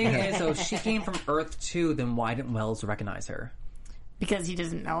 The thing is, though, she came from Earth 2, then why didn't Wells recognize her? Because he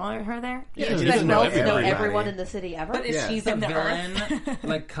doesn't know her there? Yeah, Does doesn't know Wells know everybody. everyone in the city ever? But if she's a In the villain,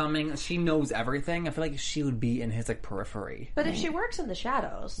 like coming, she knows everything. I feel like she would be in his like periphery. But if she works in the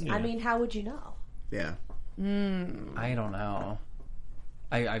shadows, I mean, how would you know? Yeah. I don't know.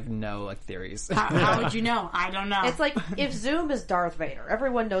 I have no like theories. How would you know? I don't know. It's like if Zoom is Darth Vader,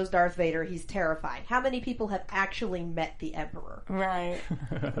 everyone knows Darth Vader, he's terrifying. How many people have actually met the Emperor? right.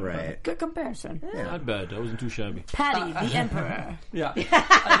 Right. Good comparison. Not bad. That wasn't too shabby. Patty, the Emperor. Yeah.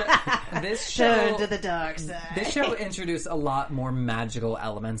 This Turn show. to the dark side. This show introduced a lot more magical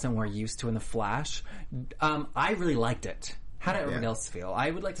elements than we're used to in The Flash. I really liked it. How did everybody else feel? I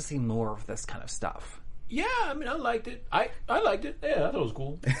would like to see more of this kind of stuff. Yeah, I mean, I liked it. I liked it. Yeah, I thought it was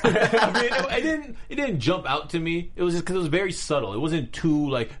cool. I mean, it didn't jump out to me. It was just because it was very subtle. It wasn't too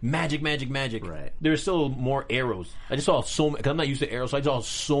like magic. Right. There were still more arrows. I just saw so many. Because I'm not used to arrows, so I saw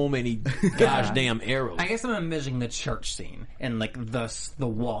so many gosh damn arrows. I guess I'm envisioning the church scene and like the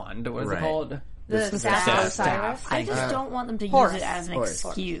wand. What is it called? The staff. Osiris. I just don't want them to Horus. use it as an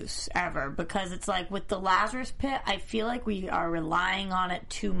excuse ever, because it's like with the Lazarus Pit, I feel like we are relying on it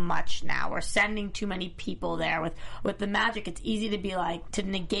too much now. We're sending too many people there. With the magic, it's easy to be like, to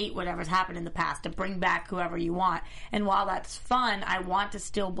negate whatever's happened in the past, to bring back whoever you want. And while that's fun, I want to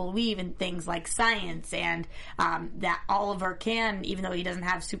still believe in things like science and that Oliver can, even though he doesn't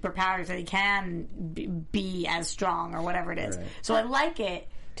have superpowers, that he can be as strong or whatever it is. Right. So I like it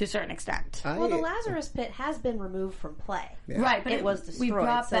to a certain extent. Well, the Lazarus Pit has been removed from play. Right, but It was we destroyed,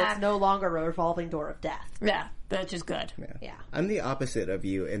 brought so back, it's no longer a revolving door of death. yeah, which is good. Yeah. I'm the opposite of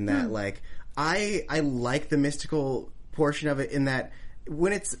you in that, like, I like the mystical portion of it in that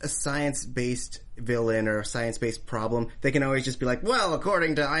when it's a science-based villain or a science-based problem, they can always just be like, well,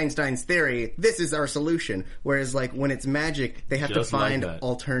 according to Einstein's theory, this is our solution. Whereas, like, when it's magic, they have Just to find like that.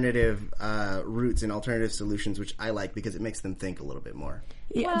 alternative routes and alternative solutions, which I like because it makes them think a little bit more.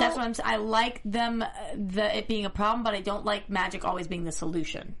 Yeah, that's what I'm saying. I like them, it being a problem, but I don't like magic always being the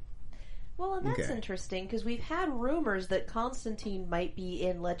solution. Well, and that's Okay. interesting because we've had rumors that Constantine might be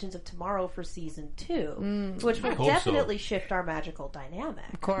in Legends of Tomorrow for season 2, which would hope definitely shift our magical dynamic.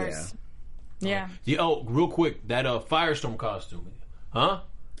 Of course. Yeah. Real quick, that Firestorm costume, huh?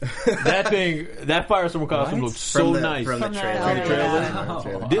 that Firestorm costume looks so nice. From the From the trailer.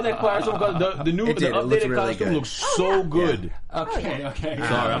 trailer. Did that Firestorm costume? The It did. It looked updated really costume good. looks so good. Okay.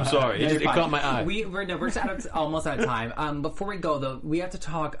 Sorry, I'm sorry. It Fine. caught my eye. We're just almost out of time. Before we go, though, we have to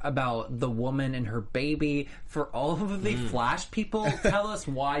talk about the woman and her baby. For all of the Flash people, tell us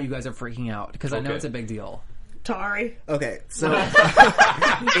why you guys are freaking out, because I know Okay. it's a big deal. Tari. Okay, so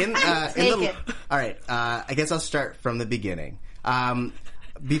it. all right. I guess I'll start from the beginning.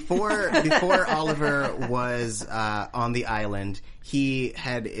 Before Oliver was on the island, he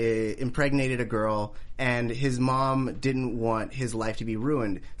had impregnated a girl, and his mom didn't want his life to be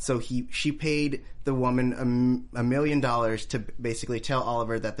ruined. So she paid the woman $1 million to basically tell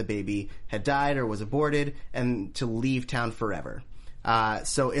Oliver that the baby had died or was aborted, and to leave town forever.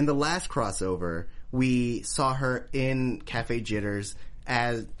 So in the last crossover, we saw her in Cafe Jitters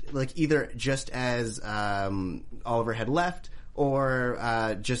as like either just as Oliver had left,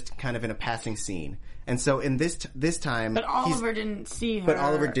 or just kind of in a passing scene. And so in this time... But Oliver didn't see her. But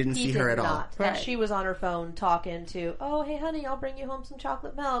Oliver didn't He see her did at all. not. Right. And she was on her phone talking to, oh, hey, honey, I'll bring you home some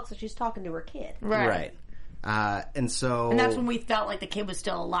chocolate milk. So she's talking to her kid. Right. And so... And that's when we felt like the kid was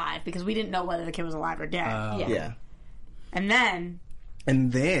still alive, because we didn't know whether the kid was alive or dead. Yeah. And then...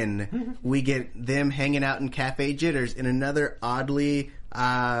 And then we get them hanging out in Cafe Jitters in another oddly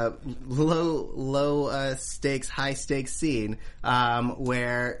low stakes, high stakes scene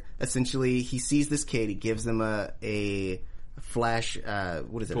where essentially he sees this kid, he gives them a Flash,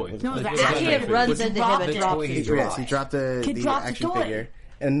 what is it? Toy. No, The kid runs into him and drops his Yes, toy. he dropped the Kid dropped the action toy. figure.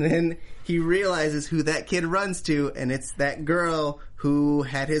 And then he realizes who that kid runs to, and it's that girl who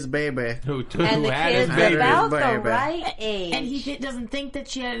had his baby. And the kid's about the right age. And he doesn't think that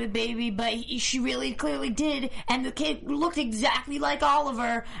she had a baby, but she really clearly did. And the kid looked exactly like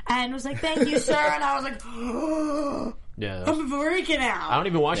Oliver and was like, "Thank you, sir." And I was like, yeah, I'm freaking out. I don't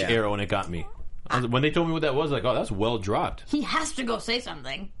even watch Arrow, and it got me. When they told me what that was, like, oh, that's well dropped. He has to go say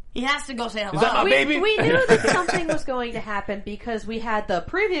something. He has to go say hello. Is that my baby? We knew that something was going to happen because we had the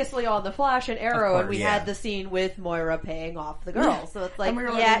previously on The Flash and Arrow, and we had the scene with Moira paying off the girl. So it's like,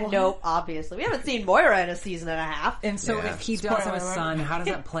 nope, obviously. We haven't seen Moira in a season and a half. And so if he does have a son, how does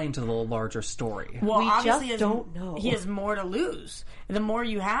that play into the larger story? Well, we obviously just don't know. He has more to lose. The more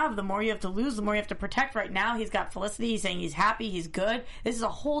you have, the more you have to lose, the more you have to protect. Right now, he's got Felicity. He's saying he's happy, he's good. This is a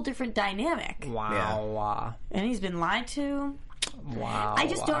whole different dynamic. Wow. And he's been lied to. Wow. I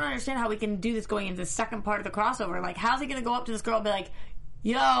just don't understand how we can do this going into the second part of the crossover. Like, how's he going to go up to this girl and be like,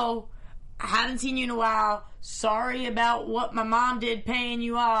 "Yo, I haven't seen you in a while. Sorry about what my mom did paying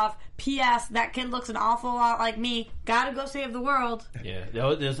you off. P.S. That kid looks an awful lot like me. Gotta go save the world." Yeah,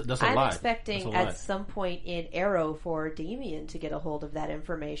 that's a lot. I'm expecting at some point in Arrow for Damian to get a hold of that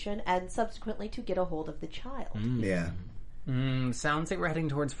information and subsequently to get a hold of the child. Yeah. Sounds like we're heading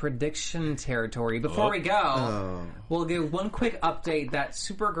towards prediction territory. Before we go, we'll give one quick update that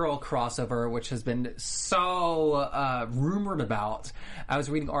Supergirl crossover, which has been so rumored about. I was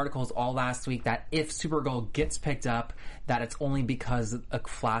reading articles all last week that if Supergirl gets picked up, that it's only because a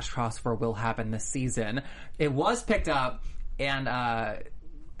Flash crossover will happen this season. It was picked up, and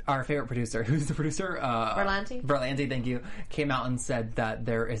our favorite producer, who's the producer? Berlanti, thank you, came out and said that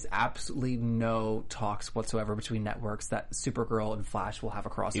there is absolutely no talks whatsoever between networks that Supergirl and Flash will have a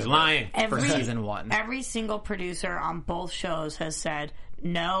crossover. He's lying. For season 1. Every single producer on both shows has said,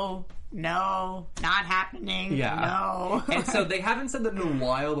 no, not happening. Yeah. No. And so they haven't said that in a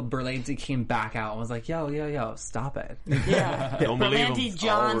while, but Berlanti came back out and was like, yo, stop it. Yeah. Don't believe him. Berlanti,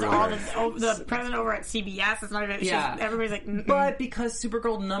 Johns, the president over at CBS, it's not even, everybody's like, mm-mm. But because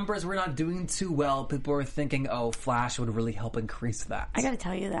Supergirl numbers were not doing too well, people were thinking, Flash would really help increase that. I gotta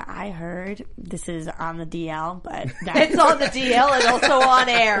tell you that I heard, this is on the DL, but... It's on the DL and also on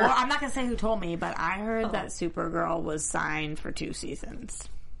air. Well, I'm not gonna say who told me, but I heard that Supergirl was signed for 2 seasons.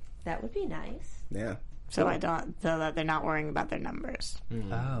 That would be nice. Yeah. So that they're not worrying about their numbers.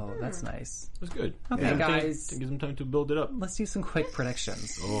 Oh, that's nice. That's good. Okay, guys. Give them time to build it up. Let's do some quick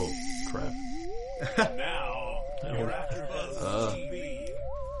predictions. Oh, crap. Now, your AfterBuzz TV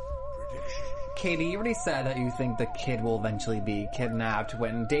prediction. Katie, you already said that you think the kid will eventually be kidnapped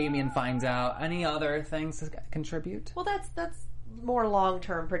when Damian finds out. Any other things to contribute? Well, that's more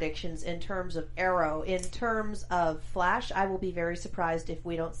long-term predictions in terms of Arrow. In terms of Flash, I will be very surprised if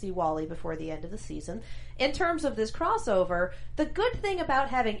we don't see Wally before the end of the season. In terms of this crossover, the good thing about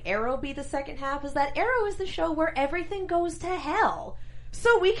having Arrow be the second half is that Arrow is the show where everything goes to hell.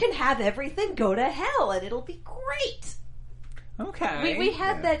 So we can have everything go to hell, and it'll be great. Okay. We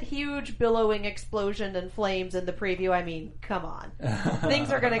had that huge billowing explosion and flames in the preview. I mean, come on. Things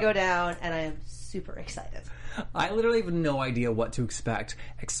are going to go down, and I am super excited. I literally have no idea what to expect,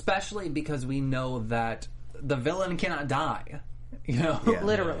 especially because we know that the villain cannot die.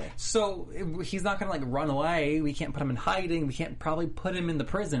 Literally. So he's not going to run away. We can't put him in hiding. We can't probably put him in the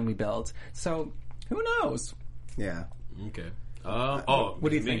prison we built. So who knows? Yeah. Okay. What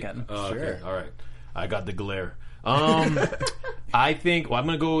are you thinking? Sure. Okay. All right. I got the glare. I think. Well, I'm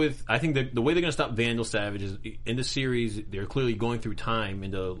going to go with. I think the way they're going to stop Vandal Savage is in the series. They're clearly going through time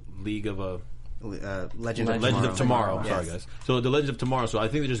in the League of Legends of Tomorrow. Yes. Sorry, guys. So the Legends of Tomorrow. So I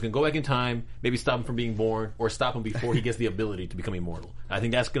think they're just going to go back in time, maybe stop him from being born, or stop him before he gets the ability to become immortal. I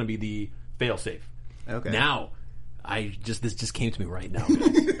think that's going to be the fail-safe. Okay. Now, this just came to me right now.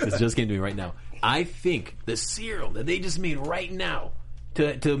 This just came to me right now. I think the serum that they just made right now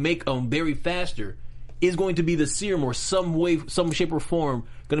to make Barry faster is going to be the serum, or some way, some shape or form,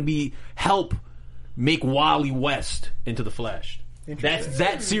 going to be help make Wally West into the Flash.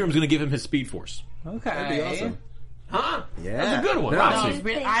 That serum's going to give him his Speed Force. Okay. That'd be awesome. Huh? Yeah. That's a good one. No,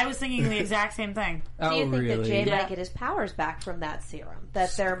 I was thinking the exact same thing. Do you think really? that Jay might get his powers back from that serum?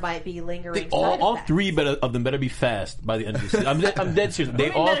 That there might be lingering all side three of them better be fast by the end of the season. I'm dead serious. They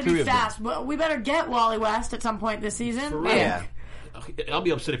all better three be of fast, them. but we better get Wally West at some point this season. For real. Yeah. I'll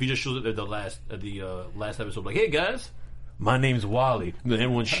be upset if he just shows up at the last episode like, hey guys, my name's Wally. And then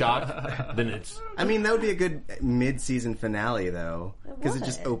everyone's shocked. Then it's... I mean, that would be a good mid-season finale, though. because it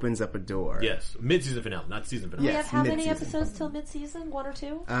just opens up a door. Yes, mid-season finale, not season finale. We Yes, have how many mid-season. episodes till mid-season? 1 or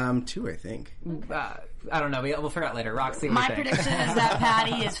 2? 2, I think. I don't know. We'll figure out later. Roxy, what My do you think? prediction is that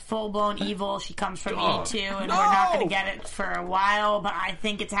Patty is full-blown evil. She comes from E2, and we're not going to get it for a while, but I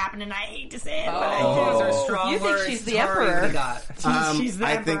think it's happening. I hate to say it, but I do. Those are strong You think words. she's the Tori, emperor. what do you got? She's the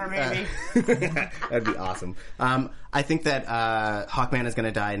emperor, maybe. That'd be awesome. I think that Hawkman is going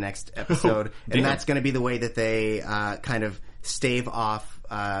to die next episode, and that's going to be the way that they kind of stave off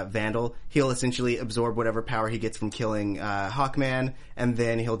Vandal. He'll essentially absorb whatever power he gets from killing Hawkman, and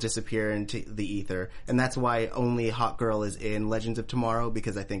then he'll disappear into the ether. And that's why only Hawkgirl is in Legends of Tomorrow,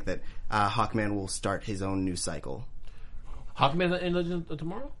 because I think that Hawkman will start his own new cycle. Hawkman in Legends of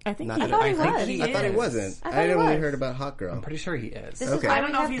Tomorrow? I think Not he that thought I he think was. I thought he wasn't. I thought I he only was. heard about Hawkgirl. I'm pretty sure he is. This is Okay. why I don't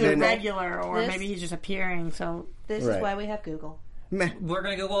we know if have he's a Google. regular or This- maybe he's just appearing, so... This Right. is why we have Google. Meh. We're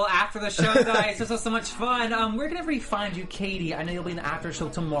gonna Google after the show, guys. This was so much fun. Where can everybody find you, Katie? I know you'll be in the after show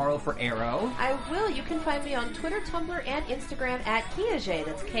tomorrow for Arrow. I will. You can find me on Twitter, Tumblr, and Instagram at KiaXet.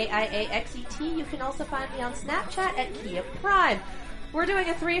 That's KIAXET. You can also find me on Snapchat at Kia Prime. We're doing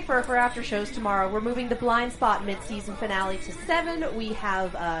a 3-fer for after shows tomorrow. We're moving the Blind Spot mid-season finale to 7. We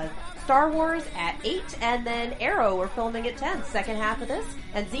have Star Wars at 8, and then Arrow we're filming at 10. Second half of this,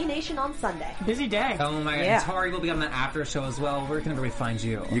 and Z Nation on Sunday. Busy day. Oh my god. Yeah. Tori will be on the after show as well. Where can everybody find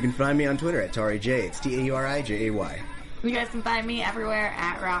you? You can find me on Twitter at TariJ. It's TAURIJAY. You guys can find me everywhere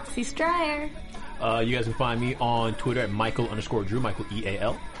at Roxy Stryer. You guys can find me on Twitter at Michael_Drew, Michael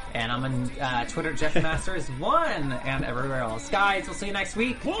EAL. And I'm on Twitter, Jeff Masters 1, and everywhere else. Guys, we'll see you next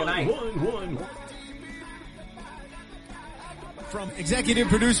week. Good night. One. From executive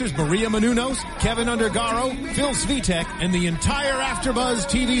producers Maria Menounos, Kevin Undergaro, Phil Svitek, and the entire AfterBuzz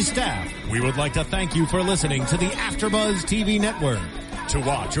TV staff, we would like to thank you for listening to the AfterBuzz TV network. To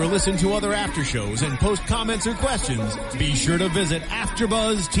watch or listen to other after shows and post comments or questions, be sure to visit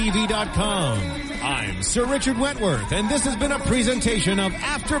AfterBuzzTV.com. I'm Sir Richard Wentworth, and this has been a presentation of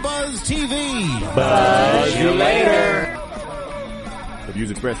AfterBuzz TV. Buzz you later. The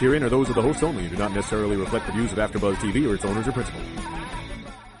views expressed herein are those of the hosts only and do not necessarily reflect the views of AfterBuzz TV or its owners or principals.